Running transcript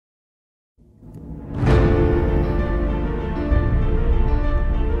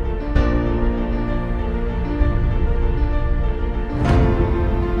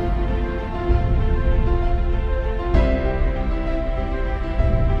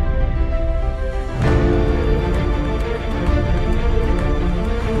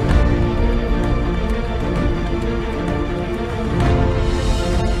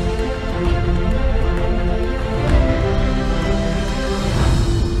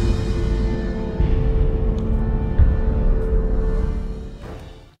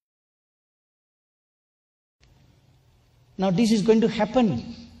Now this is going to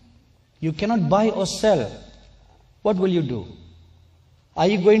happen. You cannot buy or sell. What will you do? Are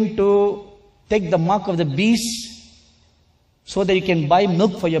you going to take the mark of the beast so that you can buy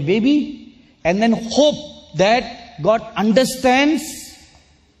milk for your baby and then hope that God understands?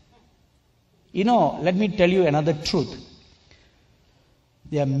 You know, let me tell you another truth.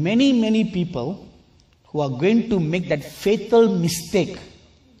 There are many people who are going to make that fatal mistake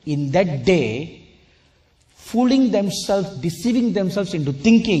in that day, fooling themselves, deceiving themselves into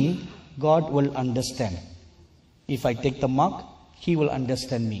thinking God will understand. If I take the mark, He will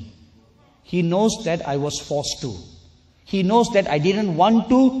understand me. He knows that I was forced to. He knows that I didn't want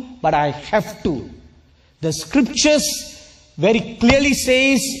to, but I have to. The scriptures very clearly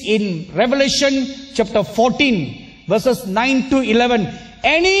says in Revelation chapter 14, verses 9 to 11,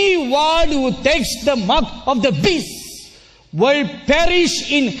 anyone who takes the mark of the beast will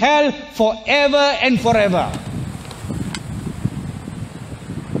perish in hell forever and forever.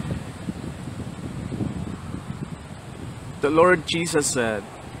 The Lord Jesus said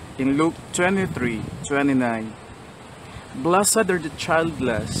in Luke 23:29, "Blessed are the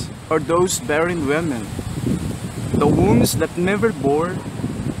childless, or those barren women, the wombs that never bore,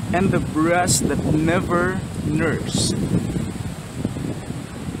 and the breasts that never nursed."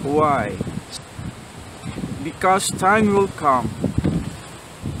 Why? Because time will come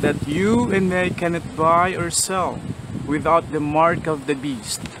that you and I cannot buy or sell without the mark of the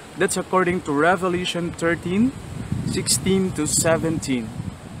beast. That's according to Revelation 13:16 to 17.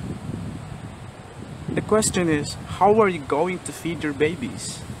 The question is, how are you going to feed your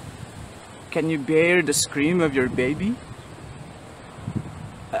babies? Can you bear the scream of your baby?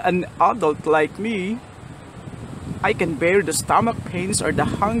 An adult like me, I can bear the stomach pains or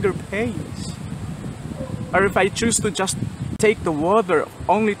the hunger pains. Or if I choose to just take the water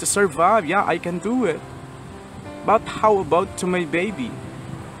only to survive, yeah, I can do it. But how about to my baby,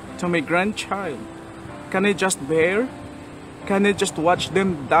 to my grandchild? Can I just bear? Can I just watch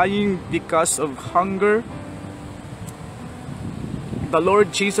them dying because of hunger? The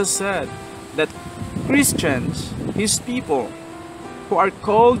Lord Jesus said that Christians, His people, who are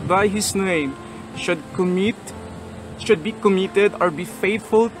called by His name, should be committed or be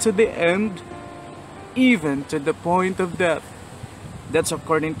faithful to the end, even to the point of death. That's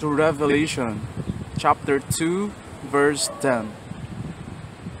according to Revelation chapter 2, verse 10.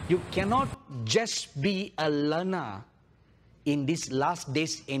 You cannot just be a learner in these last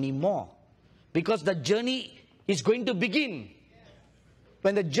days anymore, because the journey is going to begin.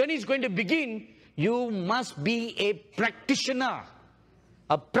 When the journey is going to begin, you must be a practitioner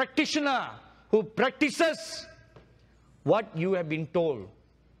who practices what you have been told,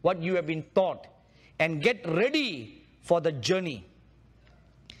 what you have been taught, and get ready for the journey.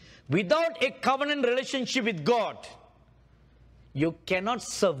 Without a covenant relationship with God, you cannot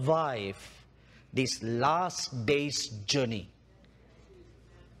survive this last day's journey.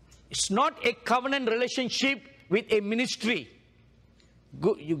 It's not a covenant relationship with a ministry.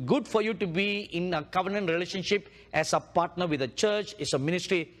 Good for you to be in a covenant relationship as a partner with a church, it's a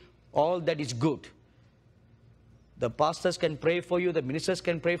ministry, all that is good. The pastors can pray for you, the ministers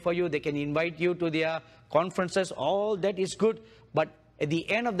can pray for you, they can invite you to their conferences, all that is good. But at the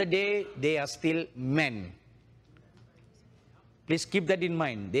end of the day, they are still men. Please keep that in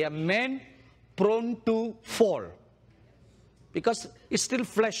mind. They are men prone to fall. Because it's still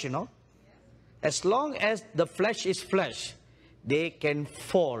flesh, you know. As long as the flesh is flesh, they can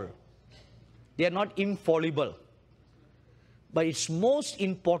fall. They are not infallible. But it's most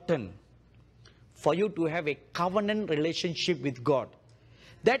important for you to have a covenant relationship with God.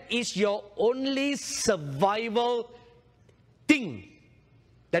 That is your only survival thing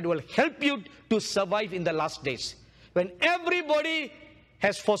that will help you to survive in the last days. When everybody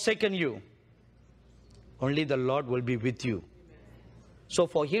has forsaken you, only the Lord will be with you. So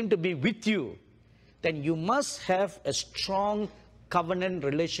for Him to be with you, then you must have a strong covenant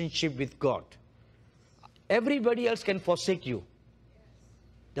relationship with God. Everybody else can forsake you.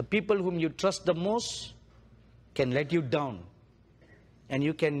 The people whom you trust the most can let you down, and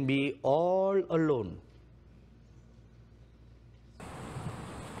you can be all alone.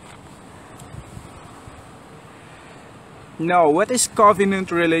 Now, what is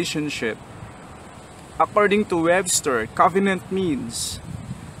covenant relationship? According to Webster, covenant means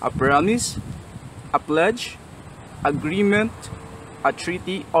a promise, a pledge, agreement, a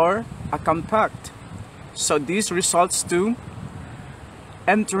treaty, or a compact. So this results to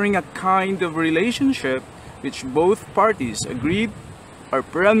entering a kind of relationship which both parties agreed or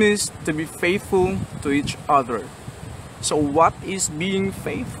promised to be faithful to each other. So what is being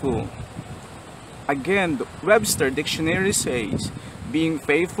faithful? Again, the Webster Dictionary says, being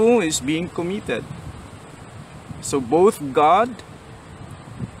faithful is being committed. So both God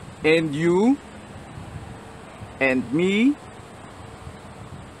and you and me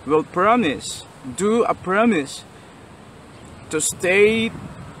will promise, do a promise to stay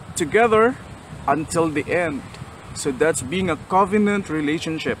together until the end. So that's being a covenant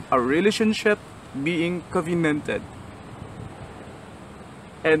relationship, a relationship being covenanted.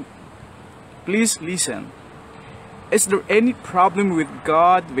 And please listen. Is there any problem with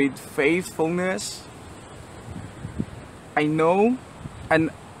God with faithfulness? I know,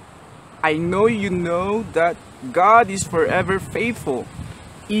 and I know you know that God is forever faithful,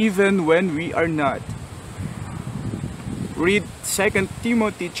 even when we are not. Read 2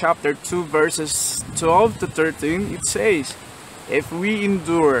 Timothy chapter 2 verses 12 to 13. It says, if we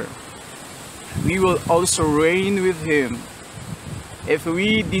endure, we will also reign with Him. If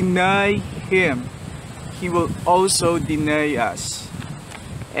we deny Him, He will also deny us.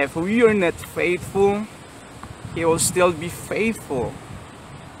 If we are not faithful, He will still be faithful.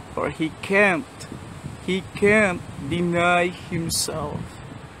 For He can't deny Himself.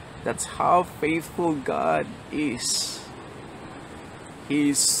 That's how faithful God is. He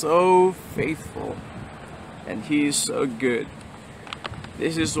is so faithful, and He is so good.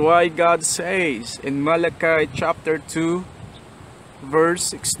 This is why God says in Malachi chapter 2 verse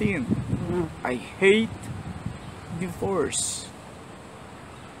 16, I hate divorce.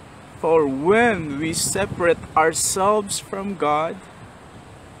 For when we separate ourselves from God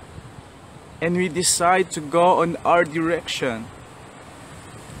and we decide to go on our direction,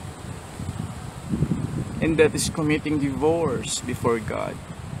 and that is committing divorce before God.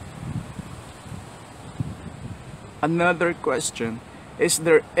 Another question, is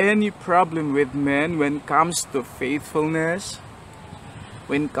there any problem with men when it comes to faithfulness?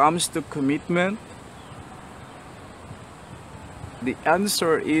 When it comes to commitment? The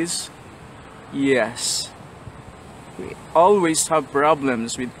answer is yes. We always have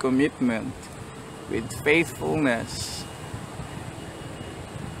problems with commitment, with faithfulness.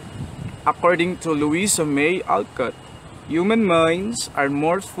 According to Louisa May Alcott, human minds are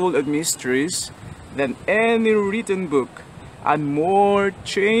more full of mysteries than any written book, and more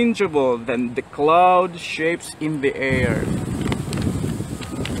changeable than the cloud shapes in the air.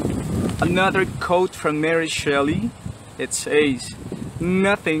 Another quote from Mary Shelley, it says,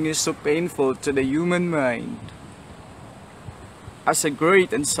 nothing is so painful to the human mind as a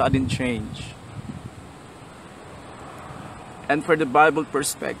great and sudden change. And for the Bible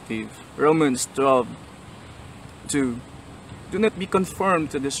perspective, Romans 12:2, do not be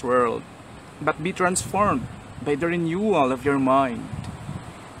conformed to this world, but be transformed by the renewal of your mind,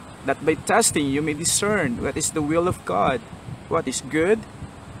 that by testing you may discern what is the will of God, what is good,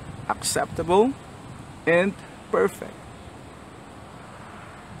 acceptable, and perfect.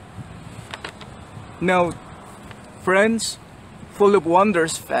 Now, friends, full of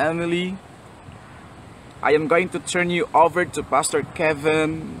wonders family, I am going to turn you over to Pastor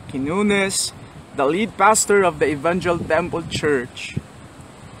Kevin Quinones, the lead pastor of the Evangel Temple Church,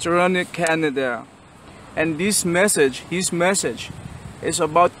 Toronto, Canada. And this message, his message, is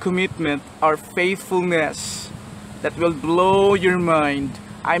about commitment or faithfulness that will blow your mind.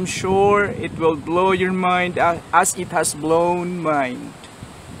 I'm sure it will blow your mind as it has blown mine.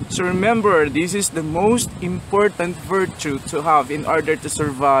 So remember, this is the most important virtue to have in order to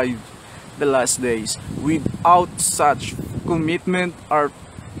survive the last days. Without such commitment or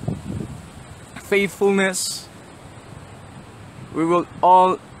faithfulness, we will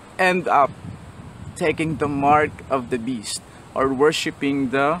all end up taking the mark of the beast or worshiping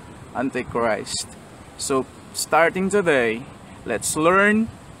the antichrist. So starting today, let's learn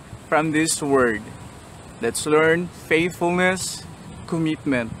from this word. Let's learn faithfulness,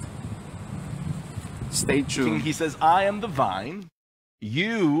 commitment. Stay tuned. He says, I am the vine,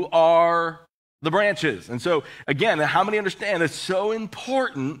 you are the branches. And so, again, how many understand it's so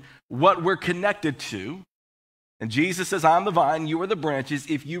important what we're connected to? And Jesus says, I'm the vine, you are the branches.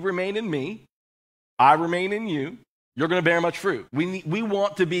 If you remain in me, I remain in you, you're going to bear much fruit. We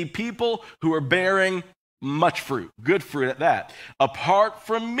want to be people who are bearing much fruit, good fruit at that. Apart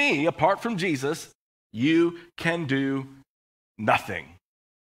from me, apart from Jesus, you can do nothing.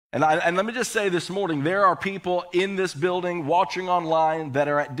 And let me just say this morning, there are people in this building watching online that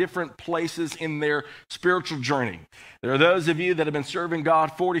are at different places in their spiritual journey. There are those of you that have been serving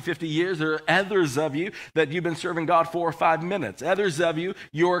God 40, 50 years. There are others of you that you've been serving God 4 or 5 minutes. Others of you,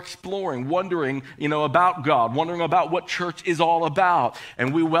 you're exploring, wondering, about God, wondering about what church is all about.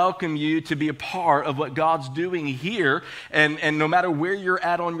 And we welcome you to be a part of what God's doing here. And no matter where you're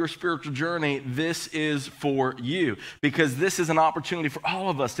at on your spiritual journey, this is for you, because this is an opportunity for all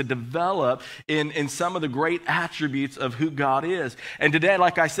of us to develop in some of the great attributes of who God is. And today,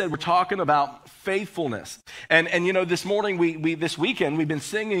 like I said, we're talking about faithfulness. And this morning, this weekend, we've been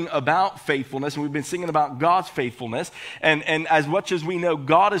singing about faithfulness, and we've been singing about God's faithfulness. And as much as we know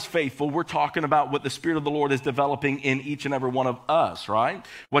God is faithful, we're talking about what the Spirit of the Lord is developing in each and every one of us, right?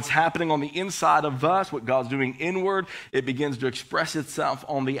 What's happening on the inside of us, what God's doing inward, it begins to express itself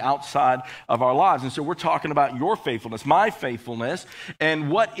on the outside of our lives. And so we're talking about your faithfulness, my faithfulness, and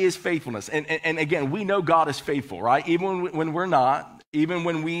what is faithfulness. And again, we know God is faithful, right? Even when we're not. Even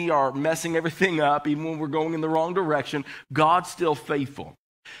when we are messing everything up, even when we're going in the wrong direction, God's still faithful.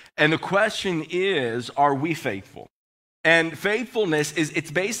 And the question is, are we faithful? And faithfulness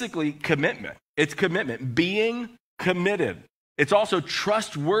it's basically commitment. It's commitment, being committed. It's also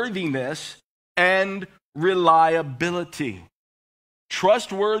trustworthiness and reliability.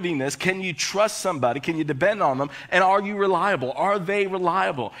 Trustworthiness, can you trust somebody? Can you depend on them? And are you reliable? Are they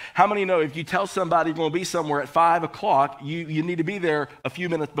reliable? How many know if you tell somebody you're going to be somewhere at 5 o'clock, you need to be there a few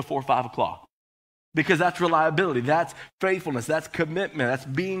minutes before 5 o'clock? Because that's reliability, that's faithfulness, that's commitment, that's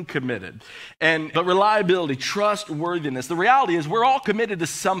being committed. But reliability, trustworthiness, the reality is we're all committed to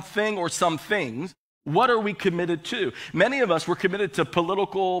something or some things. What are we committed to? Many of us, we're committed to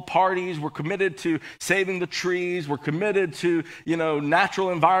political parties. We're committed to saving the trees. We're committed to, natural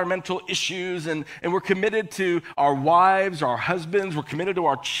environmental issues. And we're committed to our wives, our husbands. We're committed to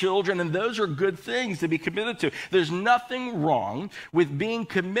our children. And those are good things to be committed to. There's nothing wrong with being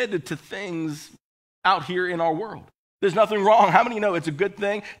committed to things out here in our world. There's nothing wrong. How many know it's a good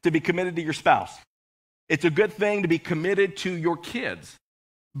thing to be committed to your spouse? It's a good thing to be committed to your kids.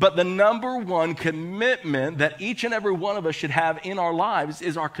 But the number one commitment that each and every one of us should have in our lives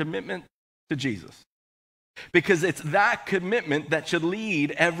is our commitment to Jesus. Because it's that commitment that should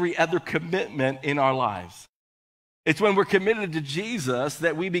lead every other commitment in our lives. It's when we're committed to Jesus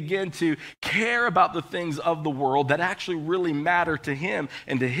that we begin to care about the things of the world that actually really matter to him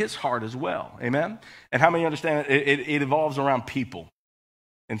and to his heart as well. Amen? And how many understand it evolves around people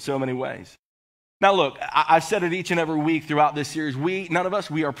in so many ways? Now, look, I've said it each and every week throughout this series. None of us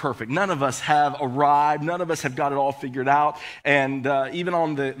are perfect. None of us have arrived. None of us have got it all figured out. And even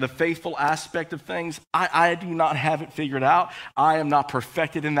on the faithful aspect of things, I do not have it figured out. I am not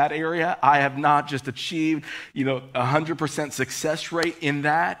perfected in that area. I have not just achieved, 100% success rate in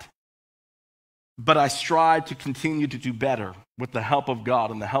that. But I strive to continue to do better with the help of God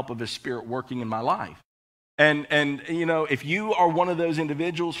and the help of his Spirit working in my life. And if you are one of those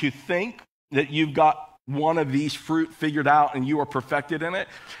individuals who think that you've got one of these fruit figured out and you are perfected in it,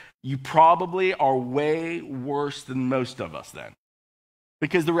 you probably are way worse than most of us then.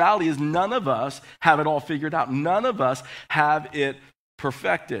 Because the reality is none of us have it all figured out. None of us have it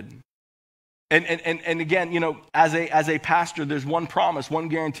perfected. And again, as a pastor, there's one promise, one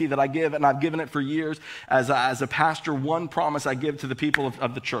guarantee that I give, and I've given it for years. As a pastor, one promise I give to the people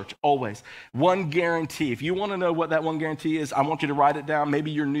of the church, always. One guarantee. If you want to know what that one guarantee is, I want you to write it down.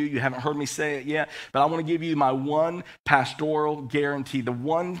 Maybe you're new, you haven't heard me say it yet, but I want to give you my one pastoral guarantee, the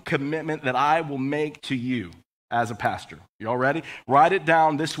one commitment that I will make to you as a pastor. You all ready? Write it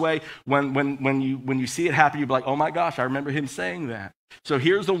down this way. When you see it happen, you'll be like, oh my gosh, I remember him saying that. So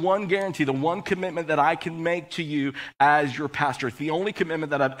here's the one guarantee, the one commitment that I can make to you as your pastor. It's the only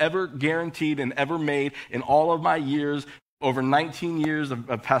commitment that I've ever guaranteed and ever made in all of my years, over 19 years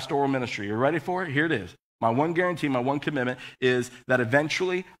of pastoral ministry. You ready for it? Here it is. My one guarantee, my one commitment is that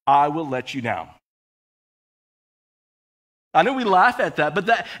eventually I will let you down. I know we laugh at that,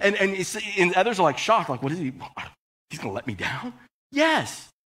 but and others are like shocked, like, what is he? He's going to let me down? Yes.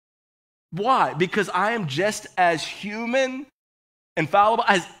 Why? Because I am just as human and fallible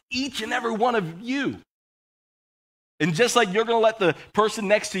as each and every one of you. And just like you're going to let the person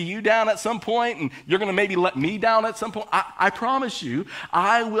next to you down at some point, and you're going to maybe let me down at some point, I promise you,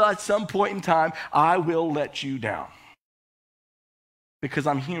 I will at some point in time, I will let you down. Because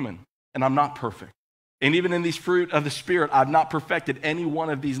I'm human and I'm not perfect. And even in these fruit of the Spirit, I've not perfected any one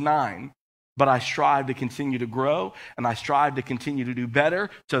of these 9. But I strive to continue to grow, and I strive to continue to do better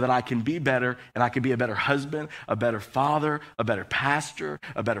so that I can be better, and I can be a better husband, a better father, a better pastor,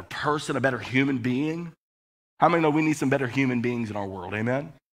 a better person, a better human being. How many know we need some better human beings in our world?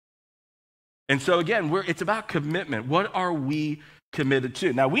 Amen? And so again, it's about commitment. What are we committed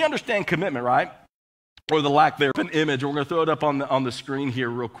to? Now, we understand commitment, right? Or the lack thereof. An image. We're going to throw it up on the screen here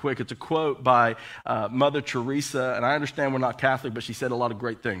real quick. It's a quote by Mother Teresa, and I understand we're not Catholic, but she said a lot of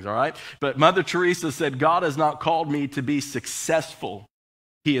great things, all right? But Mother Teresa said, God has not called me to be successful.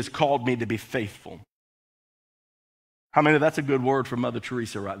 He has called me to be faithful. How many? That's a good word for Mother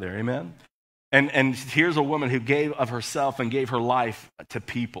Teresa right there, amen? And here's a woman who gave of herself and gave her life to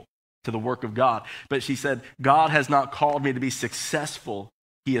people, to the work of God. But she said, God has not called me to be successful.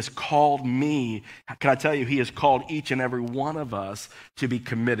 He has called me. Can I tell you, he has called each and every one of us to be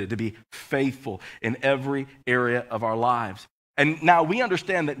committed, to be faithful in every area of our lives. And now we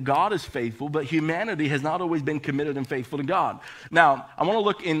understand that God is faithful, but humanity has not always been committed and faithful to God. Now, I want to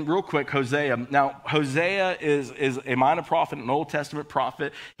look in real quick, Hosea. Now, Hosea is a minor prophet, an Old Testament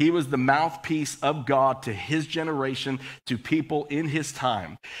prophet. He was the mouthpiece of God to his generation, to people in his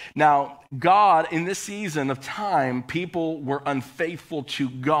time. Now, God, in this season of time, people were unfaithful to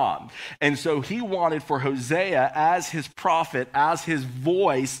God. And so he wanted for Hosea as his prophet, as his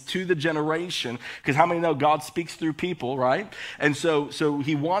voice to the generation, because how many know God speaks through people, right? And so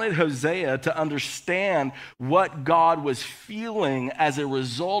he wanted Hosea to understand what God was feeling as a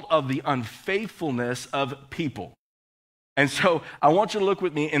result of the unfaithfulness of people. And so I want you to look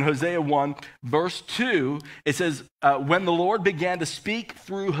with me in Hosea 1, verse 2. It says, when the Lord began to speak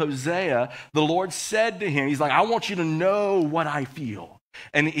through Hosea, the Lord said to him, he's like, I want you to know what I feel.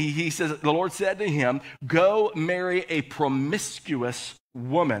 And he says, the Lord said to him, go marry a promiscuous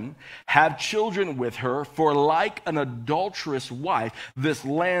woman, have children with her, for like an adulterous wife, this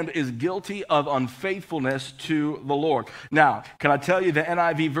land is guilty of unfaithfulness to the Lord. Now, can I tell you, the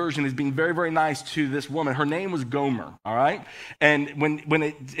NIV version is being very, very nice to this woman. Her name was Gomer, all right? And when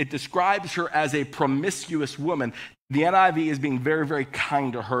it describes her as a promiscuous woman, the NIV is being very, very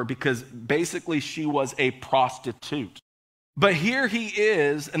kind to her because basically she was a prostitute. But here he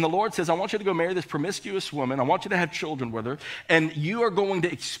is, and the Lord says, I want you to go marry this promiscuous woman. I want you to have children with her, and you are going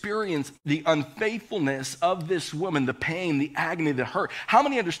to experience the unfaithfulness of this woman, the pain, the agony, the hurt. How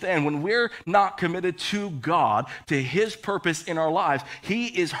many understand when we're not committed to God, to his purpose in our lives, he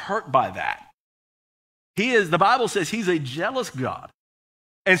is hurt by that? The Bible says he's a jealous God.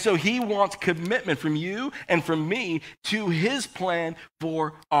 And so he wants commitment from you and from me to his plan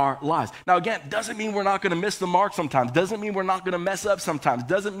for our lives. Now, again, doesn't mean we're not going to miss the mark sometimes. Doesn't mean we're not going to mess up sometimes.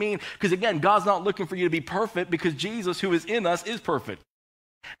 Doesn't mean, because again, God's not looking for you to be perfect because Jesus, who is in us, is perfect.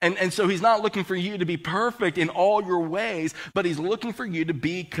 And so he's not looking for you to be perfect in all your ways, but he's looking for you to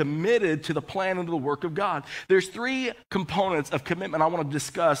be committed to the plan and to the work of God. There's three components of commitment I want to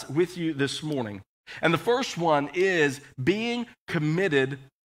discuss with you this morning. And the first one is being committed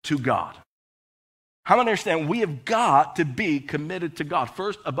to God. How many understand we have got to be committed to God?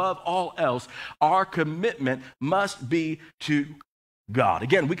 First, above all else, our commitment must be to God.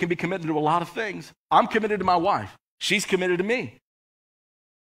 Again, we can be committed to a lot of things. I'm committed to my wife. She's committed to me.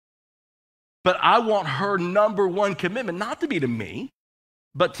 But I want her number one commitment not to be to me,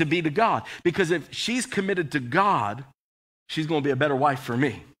 but to be to God. Because if she's committed to God, she's going to be a better wife for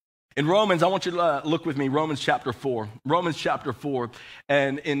me. In Romans, I want you to look with me, Romans chapter 4. Romans chapter 4,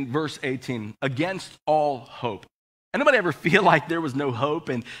 and in verse 18, against all hope. Anybody ever feel like there was no hope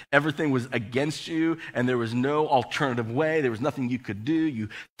and everything was against you and there was no alternative way? There was nothing you could do. You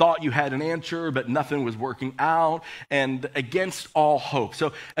thought you had an answer, but nothing was working out. And against all hope.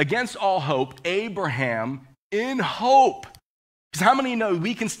 So against all hope, Abraham in hope. Because how many know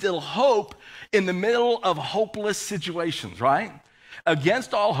we can still hope in the middle of hopeless situations, right?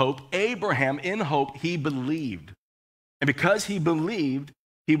 Against all hope, Abraham, in hope, he believed. And because he believed,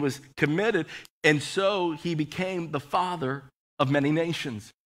 he was committed, and so he became the father of many nations.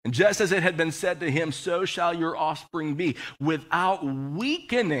 And just as it had been said to him, so shall your offspring be. Without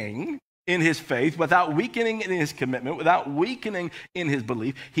weakening in his faith, without weakening in his commitment, without weakening in his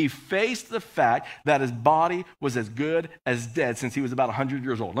belief, he faced the fact that his body was as good as dead since he was about 100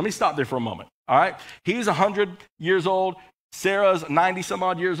 years old. Let me stop there for a moment, all right? He's 100 years old. Sarah's 90 some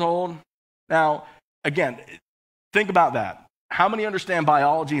odd years old. Now, again, think about that. How many understand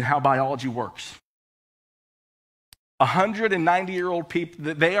biology and how biology works? 190-year-old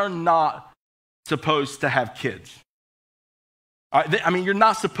people, they are not supposed to have kids. I mean, you're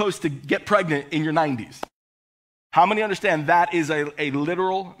not supposed to get pregnant in your 90s. How many understand that is a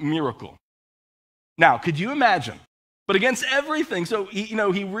literal miracle? Now, could you imagine? But against everything, so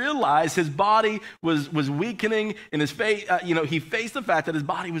he realized his body was weakening in his faith. He faced the fact that his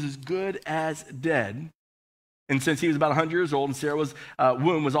body was as good as dead. And since he was about 100 years old and Sarah's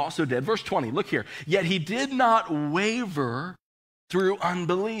womb was also dead. Verse 20, look here. Yet he did not waver through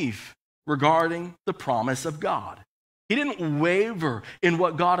unbelief. regarding the promise of God. He didn't waver in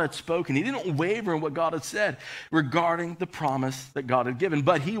what God had spoken. He didn't waver in what God had said regarding the promise that God had given.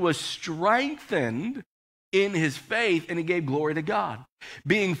 But he was strengthened in his faith, and he gave glory to God.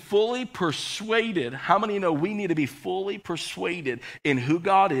 Being fully persuaded. How many know we need to be fully persuaded in who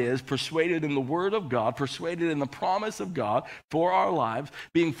God is, persuaded in the word of God, persuaded in the promise of God for our lives,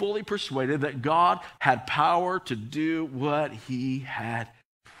 being fully persuaded that God had power to do what he had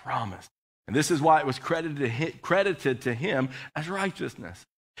promised. And this is why it was credited to him as righteousness.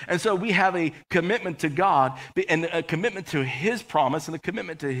 And so we have a commitment to God and a commitment to his promise and a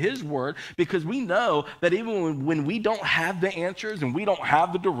commitment to his word, because we know that even when we don't have the answers and we don't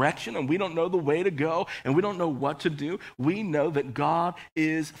have the direction and we don't know the way to go and we don't know what to do, we know that God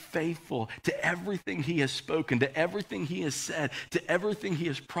is faithful to everything he has spoken, to everything he has said, to everything he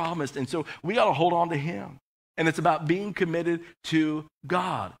has promised. And so we ought to hold on to him. And it's about being committed to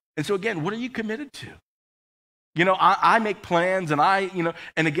God. And so again, what are you committed to? You know, I make plans, and I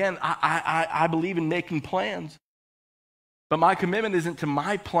believe in making plans. But my commitment isn't to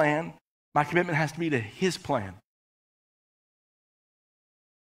my plan. My commitment has to be to his plan.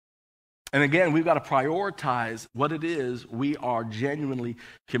 And again, we've got to prioritize what it is we are genuinely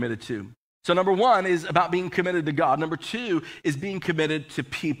committed to. So number one is about being committed to God. Number two is being committed to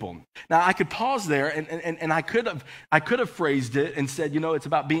people. Now, I could pause there, and I could have phrased it and said, it's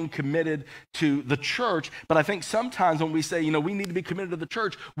about being committed to the church. But I think sometimes when we say, we need to be committed to the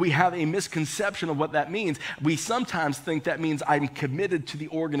church, we have a misconception of what that means. We sometimes think that means I'm committed to the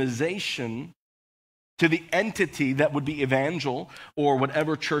organization, to the entity that would be Evangel or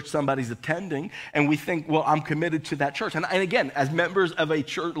whatever church somebody's attending, and we think, well, I'm committed to that church. And again, as members of a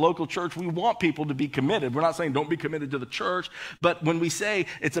church, local church, we want people to be committed. We're not saying don't be committed to the church, but when we say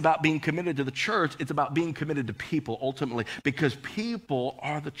it's about being committed to the church, it's about being committed to people ultimately, because people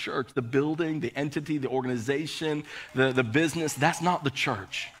are the church. The building, the entity, the organization, the business, that's not the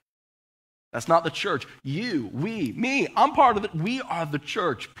church. That's not the church. You, we, me, I'm part of it. We are the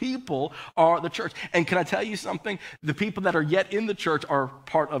church. People are the church. And can I tell you something? The people that are yet in the church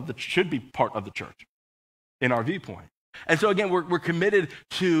should be part of the church in our viewpoint. And so again, we're committed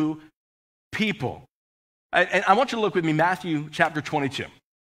to people. And I want you to look with me, Matthew chapter 22.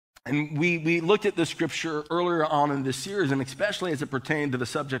 And we looked at the scripture earlier on in this series, and especially as it pertained to the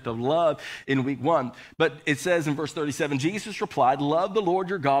subject of love in week 1. But it says in verse 37, Jesus replied, love the Lord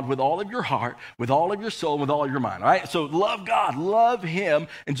your God with all of your heart, with all of your soul, and with all of your mind. All right? So love God, love him.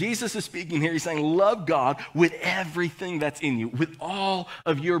 And Jesus is speaking here. He's saying, love God with everything that's in you, with all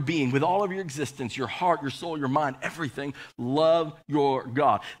of your being, with all of your existence, your heart, your soul, your mind, everything. Love your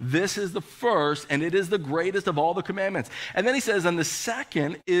God. This is the first, and it is the greatest of all the commandments. And then he says, and the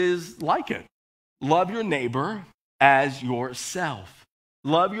second is like it. Love your neighbor as yourself.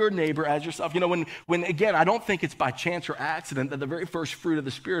 Love your neighbor as yourself. When again, I don't think it's by chance or accident that the very first fruit of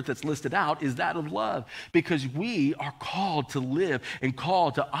the Spirit that's listed out is that of love, because we are called to live and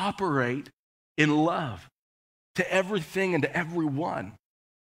called to operate in love to everything and to everyone.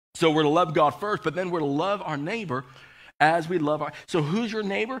 So we're to love God first, but then we're to love our neighbor as we love our. So who's your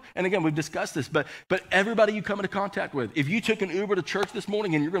neighbor? And again, we've discussed this, but everybody you come into contact with. If you took an Uber to church this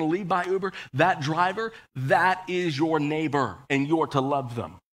morning and you're going to leave by Uber, that driver, that is your neighbor, and you're to love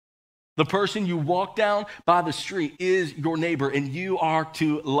them. The person you walk down by the street is your neighbor, and you are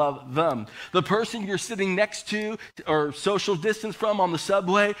to love them. The person you're sitting next to or social distance from on the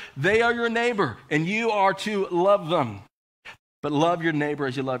subway, they are your neighbor, and you are to love them. But love your neighbor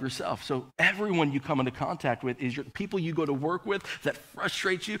as you love yourself. So everyone you come into contact with is your people you go to work with that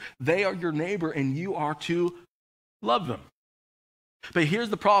frustrate you. They are your neighbor, and you are to love them. But here's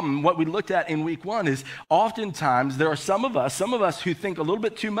the problem. What we looked at in week 1 is oftentimes there are some of us who think a little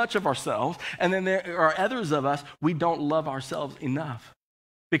bit too much of ourselves, and then there are others of us, we don't love ourselves enough.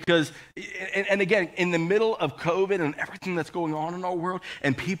 Because, and again, in the middle of COVID and everything that's going on in our world,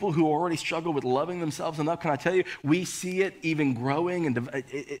 and people who already struggle with loving themselves enough, can I tell you, we see it even growing and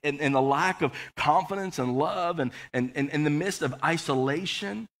the lack of confidence and love and in the midst of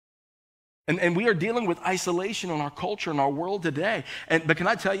isolation. And we are dealing with isolation in our culture, in our world today. But can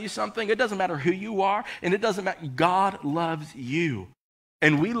I tell you something? It doesn't matter who you are, and it doesn't matter. God loves you,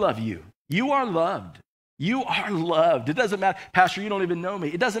 and we love you. You are loved. You are loved. It doesn't matter. Pastor, you don't even know me.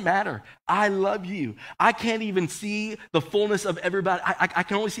 It doesn't matter. I love you. I can't even see the fullness of everybody. I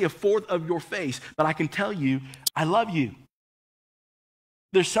can only see a fourth of your face, but I can tell you, I love you.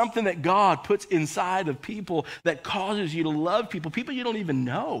 There's something that God puts inside of people that causes you to love people you don't even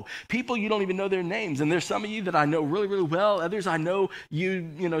know, people you don't even know their names. And there's some of you that I know really, really well. Others I know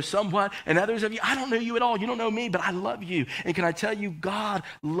you somewhat. And others of you, I don't know you at all. You don't know me, but I love you. And can I tell you, God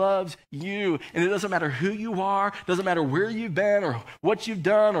loves you. And it doesn't matter who you are, doesn't matter where you've been or what you've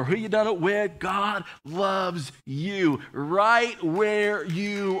done or who you've done it with. God loves you right where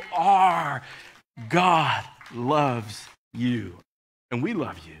you are. God loves you. And we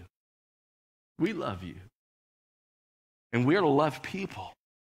love you. We love you. And we're to love people.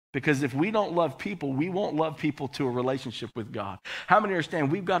 Because if we don't love people, we won't love people to a relationship with God. How many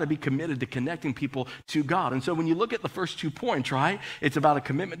understand we've got to be committed to connecting people to God? And so when you look at the first 2 points, right, it's about a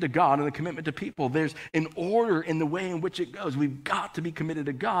commitment to God and a commitment to people. There's an order in the way in which it goes. We've got to be committed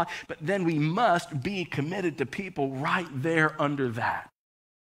to God, but then we must be committed to people right there under that.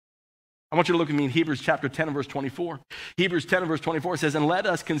 I want you to look at me in Hebrews chapter 10 and verse 24. Hebrews 10 and verse 24 says, and let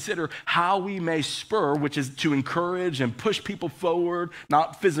us consider how we may spur, which is to encourage and push people forward,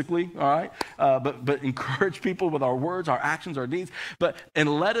 not physically, all right, but encourage people with our words, our actions, our deeds.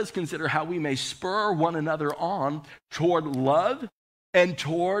 And let us consider how we may spur one another on toward love and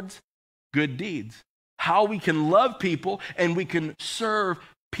towards good deeds. How we can love people and we can serve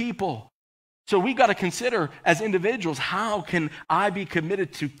people. So we got to consider as individuals, how can I be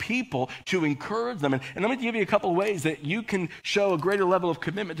committed to people to encourage them? And let me give you a couple of ways that you can show a greater level of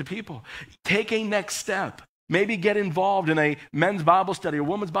commitment to people. Take a next step. Maybe get involved in a men's Bible study or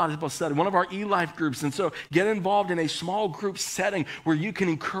women's Bible study, one of our e-life groups. And so get involved in a small group setting where you can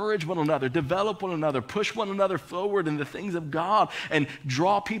encourage one another, develop one another, push one another forward in the things of God, and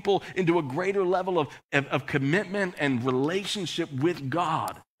draw people into a greater level of commitment and relationship with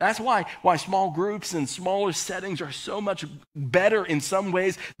God. That's why small groups and smaller settings are so much better in some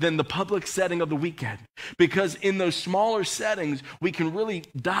ways than the public setting of the weekend. Because in those smaller settings, we can really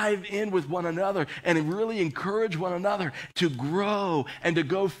dive in with one another and really encourage one another to grow and to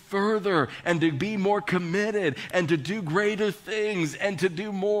go further and to be more committed and to do greater things and to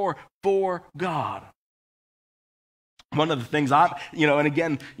do more for God. One of the things and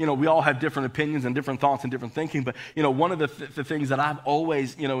again, we all have different opinions and different thoughts and different thinking, but, one of the things that I've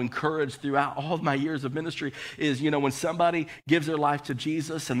always, encouraged throughout all of my years of ministry is, when somebody gives their life to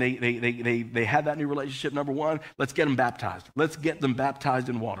Jesus and they have that new relationship, number one, let's get them baptized. Let's get them baptized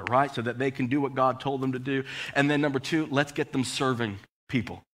in water, right? So that they can do what God told them to do. And then number two, let's get them serving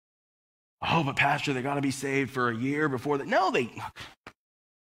people. Oh, but Pastor, they got to be saved for a year before that. No,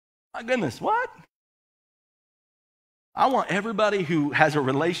 my goodness, what? I want everybody who has a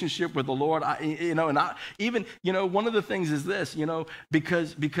relationship with the Lord, one of the things is this,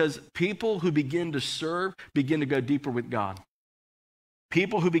 because people who begin to serve begin to go deeper with God.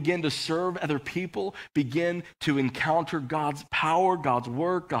 People who begin to serve other people begin to encounter God's power, God's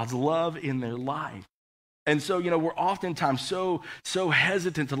work, God's love in their life. And so, we're oftentimes so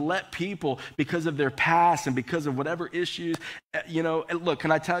hesitant to let people, because of their past and because of whatever issues, look,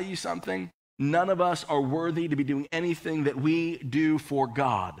 can I tell you something? None of us are worthy to be doing anything that we do for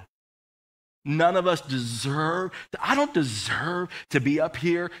God. None of us I don't deserve to be up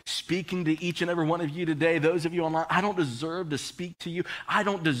here speaking to each and every one of you today. Those of you online, I don't deserve to speak to you. I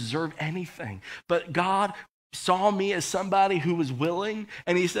don't deserve anything. But God saw me as somebody who was willing,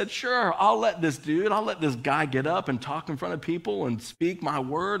 and he said, sure, I'll let this guy get up and talk in front of people and speak my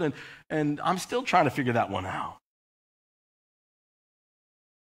word, and I'm still trying to figure that one out.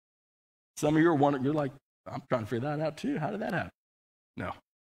 Some of you are wondering, you're like, I'm trying to figure that out too. How did that happen? No.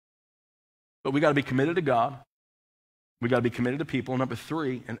 But we got to be committed to God. We got to be committed to people. Number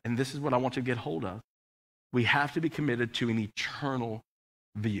three, and this is what I want you to get hold of, we have to be committed to an eternal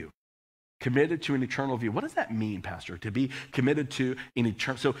view. Committed to an eternal view. What does that mean, Pastor? To be committed to an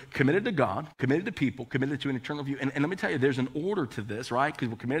eternal, so committed to God, committed to people, committed to an eternal view. And let me tell you, there's an order to this, right? Because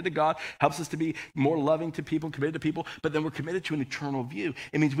we're committed to God, helps us to be more loving to people, committed to people, but then we're committed to an eternal view.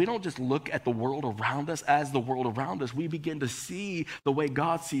 It means we don't just look at the world around us as the world around us. We begin to see the way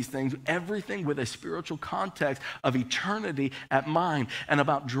God sees things, everything with a spiritual context of eternity at mind, and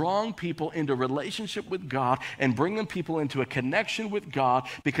about drawing people into relationship with God and bringing people into a connection with God,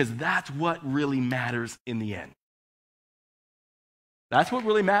 because that's what really matters in the end. That's what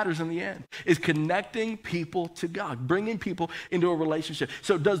really matters in the end, is connecting people to God, bringing people into a relationship.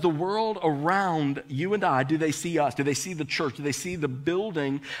 So does the world around you and I, do they see us? Do they see the church? Do they see the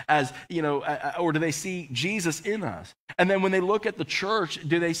building as, or do they see Jesus in us? And then when they look at the church,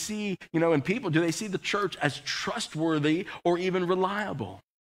 do they see, in people, do they see the church as trustworthy or even reliable?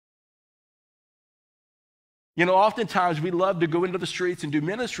 You know, oftentimes we love to go into the streets and do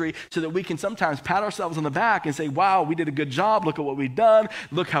ministry so that we can sometimes pat ourselves on the back and say, wow, we did a good job. Look at what we've done.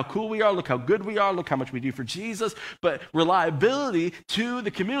 Look how cool we are. Look how good we are. Look how much we do for Jesus. But reliability to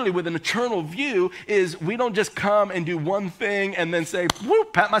the community with an eternal view is we don't just come and do one thing and then say,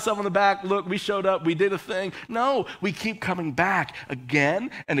 whoop, pat myself on the back. Look, we showed up. We did a thing. No, we keep coming back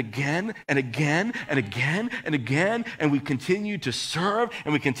again and again and again and again and again. And we continue to serve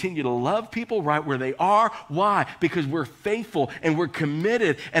and we continue to love people right where they are. Why? Because we're faithful and we're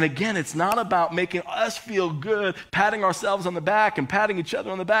committed. And again, it's not about making us feel good, patting ourselves on the back and patting each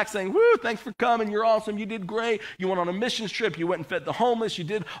other on the back saying, woo, thanks for coming. You're awesome. You did great. You went on a mission trip. You went and fed the homeless. You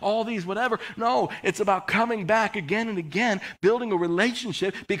did all these, whatever. No, it's about coming back again and again, building a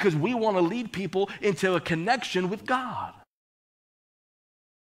relationship because we want to lead people into a connection with God.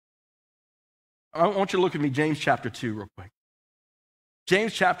 I want you to look at me, James chapter 2 real quick.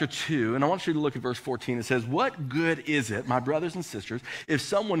 James chapter 2, and I want you to look at verse 14. It says, what good is it, my brothers and sisters, if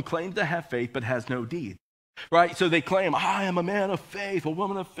someone claims to have faith but has no deed? Right? So they claim, I am a man of faith, a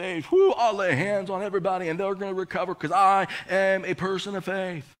woman of faith. Whoo, I'll lay hands on everybody and they're going to recover because I am a person of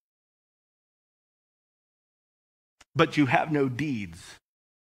faith. But you have no deeds.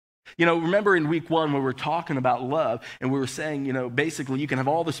 You know, remember in week 1 when we were talking about love and we were saying, you know, basically you can have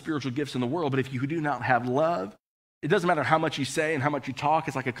all the spiritual gifts in the world, but if you do not have love, it doesn't matter how much you say and how much you talk.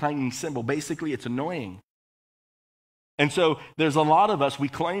 It's like a clanging cymbal. Basically, it's annoying. And so there's a lot of us, we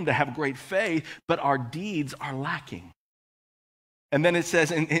claim to have great faith, but our deeds are lacking. And then it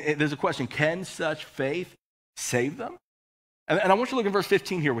says, and there's a question, can such faith save them? And I want you to look at verse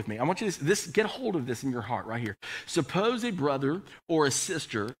 15 here with me. I want you to get a hold of this in your heart right here. Suppose a brother or a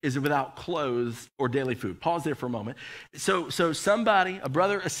sister is without clothes or daily food. Pause there for a moment. So somebody, a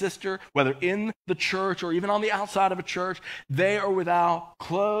brother, a sister, whether in the church or even on the outside of a church, they are without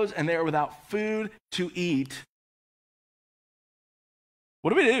clothes and they are without food to eat.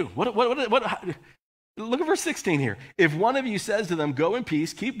 What do we do? Look at verse 16 here. If one of you says to them, go in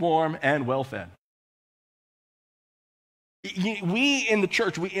peace, keep warm and well fed. We in the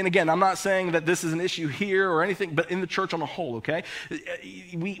church, and again, I'm not saying that this is an issue here or anything, but in the church on a whole, okay?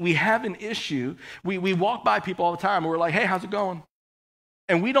 We have an issue. We walk by people all the time and we're like, hey, how's it going?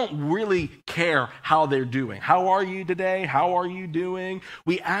 And we don't really care how they're doing. How are you today? How are you doing?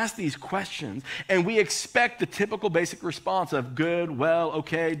 We ask these questions and we expect the typical basic response of good, well,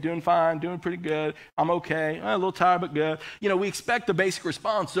 okay, doing fine, doing pretty good, I'm okay, a little tired but good. You know, we expect the basic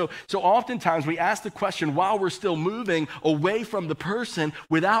response. So oftentimes we ask the question while we're still moving away from the person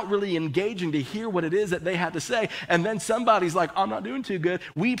without really engaging to hear what it is that they have to say. And then somebody's like, I'm not doing too good.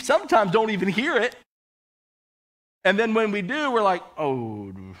 We sometimes don't even hear it. And then when we do, we're like,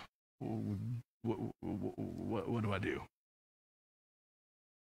 oh, what do I do?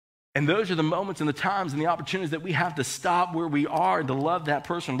 And those are the moments and the times and the opportunities that we have to stop where we are and to love that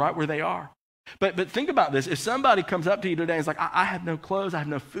person right where they are. But think about this. If somebody comes up to you today and is like, I have no clothes, I have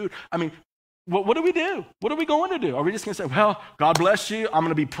no food. I mean, what do we do? What are we going to do? Are we just going to say, well, God bless you. I'm going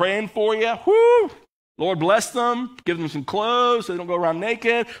to be praying for you. Whoo! Lord, bless them, give them some clothes so they don't go around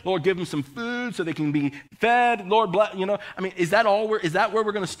naked. Lord, give them some food so they can be fed. Lord, bless, you know, I mean, is that where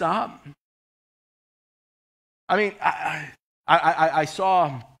we're going to stop? I mean, I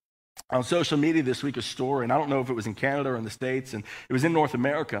saw on social media this week a story, and I don't know if it was in Canada or in the States, and it was in North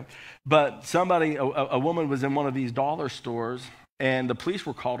America, but a woman was in one of these dollar stores, and the police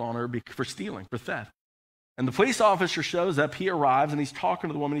were called on her for stealing, for theft. And the police officer shows up, he arrives, and he's talking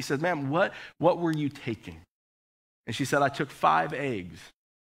to the woman. He says, ma'am, what were you taking? And she said, I took 5 eggs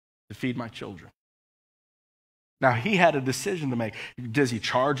to feed my children. Now, he had a decision to make. Does he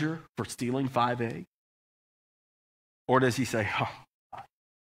charge her for stealing 5 eggs? Or does he say, oh,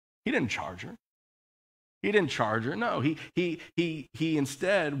 he didn't charge her. He didn't charge her. No, he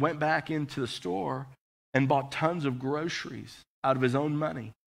instead went back into the store and bought tons of groceries out of his own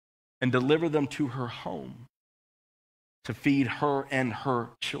money and delivered them to her home to feed her and her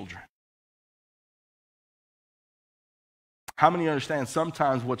children. How many understand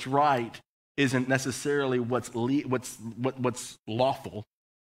sometimes what's right isn't necessarily what's lawful?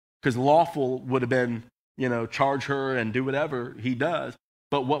 Because lawful would have been, charge her and do whatever he does.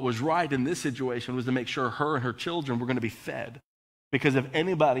 But what was right in this situation was to make sure her and her children were going to be fed. Because if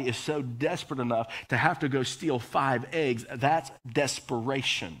anybody is so desperate enough to have to go steal 5 eggs, that's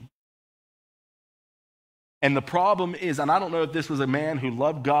desperation. And the problem is, and I don't know if this was a man who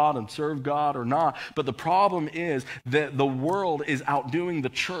loved God and served God or not, but the problem is that the world is outdoing the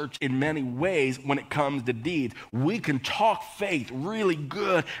church in many ways when it comes to deeds. We can talk faith really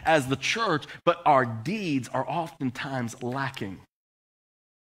good as the church, but our deeds are oftentimes lacking.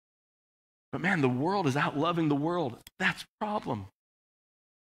 But man, the world is out loving the world. That's a problem.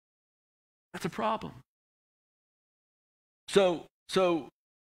 That's a problem. So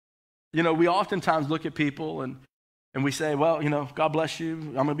we oftentimes look at people and we say, well, God bless you.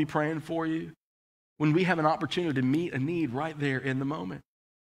 I'm going to be praying for you. When we have an opportunity to meet a need right there in the moment.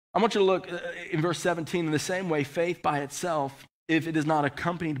 I want you to look in verse 17. In the same way, faith by itself, if it is not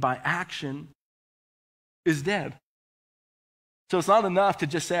accompanied by action, is dead. So it's not enough to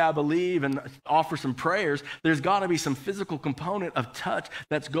just say, I believe and offer some prayers. There's got to be some physical component of touch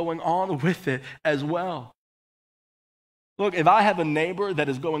that's going on with it as well. Look, if I have a neighbor that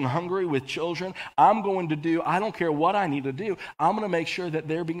is going hungry with children, I don't care what I need to do, I'm going to make sure that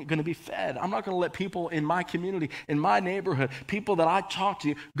they're going to be fed. I'm not going to let people in my community, in my neighborhood, people that I talk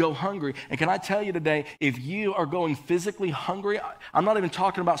to go hungry. And can I tell you today, if you are going physically hungry, I'm not even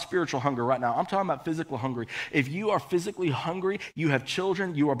talking about spiritual hunger right now. I'm talking about physical hungry. If you are physically hungry, you have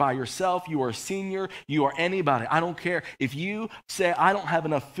children, you are by yourself, you are a senior, you are anybody. I don't care. If you say, I don't have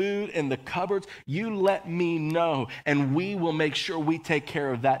enough food in the cupboards, you let me know, and we will make sure we take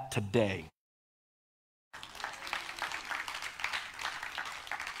care of that today.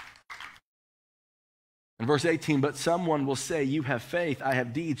 In verse 18, but someone will say, you have faith, I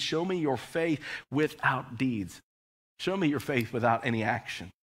have deeds. Show me your faith without deeds. Show me your faith without any action,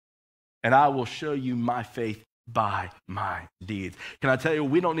 and I will show you my faith by my deeds. Can I tell you,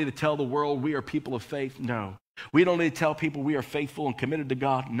 we don't need to tell the world we are people of faith. No. We don't need to tell people we are faithful and committed to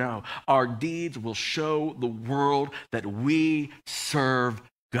God. No. Our deeds will show the world that we serve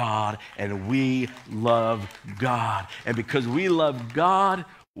God and we love God. And because we love God,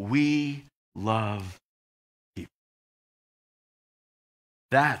 we love people.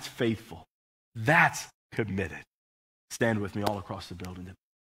 That's faithful. That's committed. Stand with me all across the building.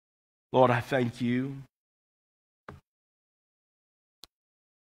 Lord, I thank you.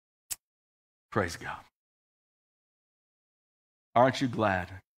 Praise God. Aren't you glad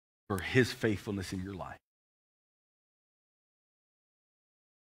for his faithfulness in your life?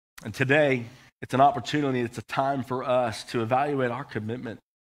 And today, it's an opportunity, it's a time for us to evaluate our commitment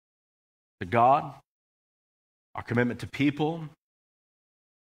to God, our commitment to people,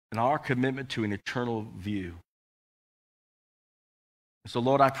 and our commitment to an eternal view. So,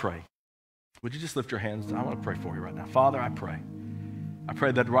 Lord, I pray. Would you just lift your hands? I want to pray for you right now. Father, I pray. I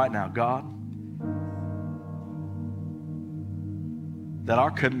pray that right now, God, that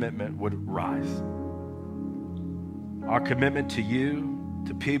our commitment would rise. Our commitment to you,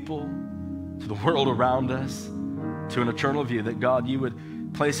 to people, to the world around us, to an eternal view, that God, you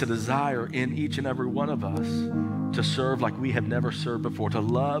would place a desire in each and every one of us to serve like we have never served before, to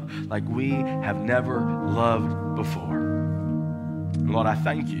love like we have never loved before. Lord, I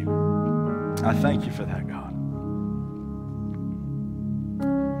thank you. I thank you for that, God.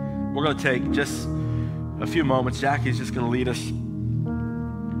 We're going to take just a few moments. Jackie's just going to lead us.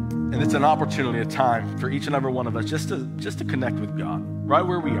 And it's an opportunity, a time for each and every one of us just to connect with God, right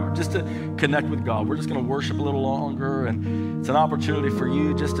where we are, just to connect with God. We're just going to worship a little longer, and it's an opportunity for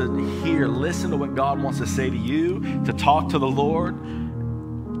you just to listen to what God wants to say to you, to talk to the Lord,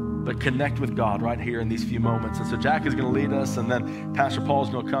 but connect with God right here in these few moments. And so Jack is going to lead us, and then Pastor Paul is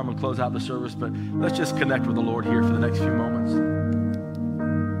going to come and close out the service, but let's just connect with the Lord here for the next few moments.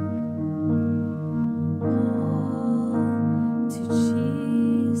 Trust him.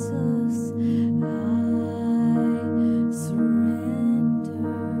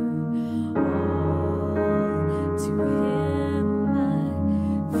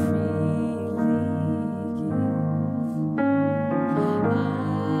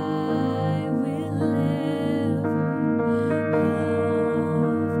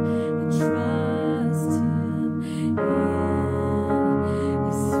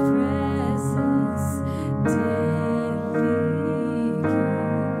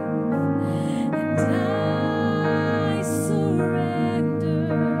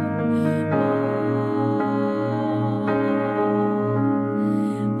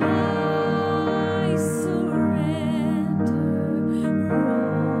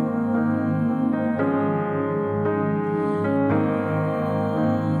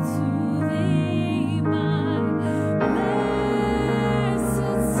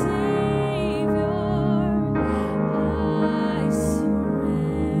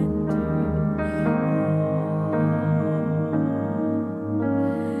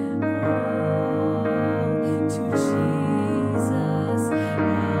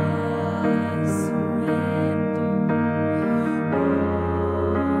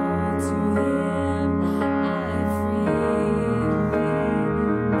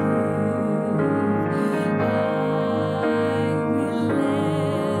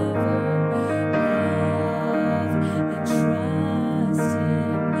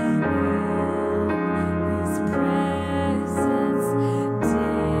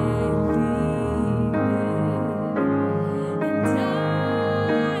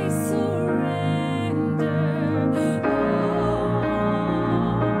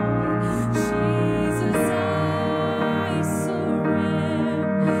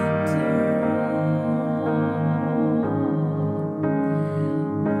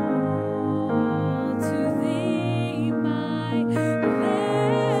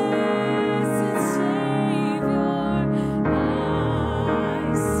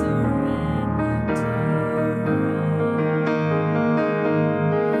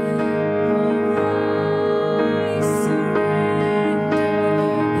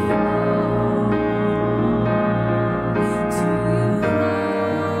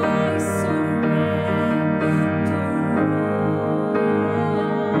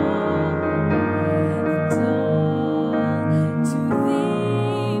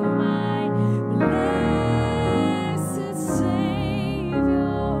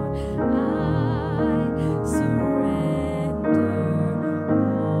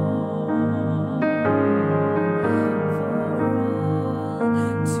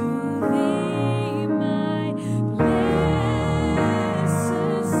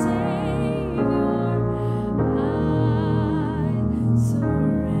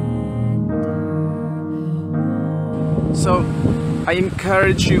 So I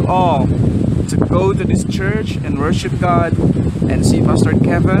encourage you all to go to this church and worship God and see Pastor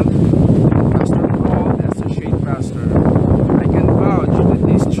Kevin and Pastor Paul, the associate pastor. I can vouch that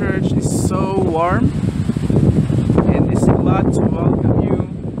this church is so warm and is glad to welcome you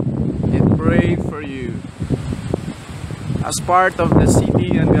and pray for you. As part of the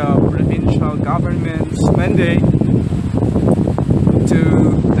city and the provincial government's mandate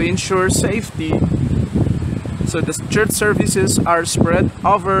to ensure safety, so the church services are spread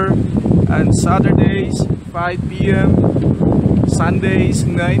over on Saturdays 5 p.m., Sundays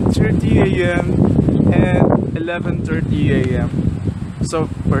 9:30 a.m. and 11:30 a.m. So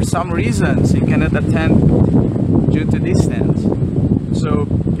for some reasons you cannot attend due to distance.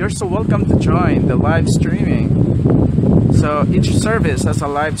 So you're so welcome to join the live streaming. So each service has a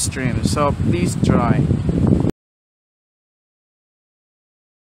live stream, so please join.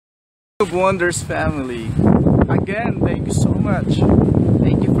 Wonders family, again, thank you so much.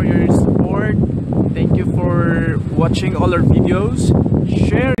 Thank you for your support. Thank you for watching all our videos,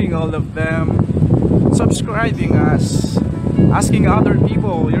 sharing all of them, subscribing us, asking other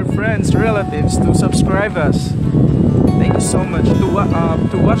people, your friends, relatives to subscribe us. Thank you so much to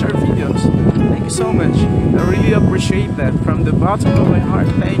watch our videos. Thank you so much. I really appreciate that from the bottom of my heart.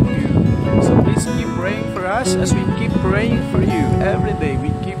 Thank you. So please keep praying for us as we keep praying for you. Every day we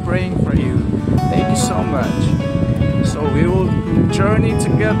keep praying for you. Thank you so much. So we will journey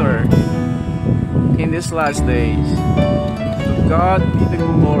together in these last days. To God be the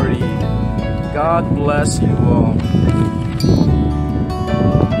glory. God bless you all.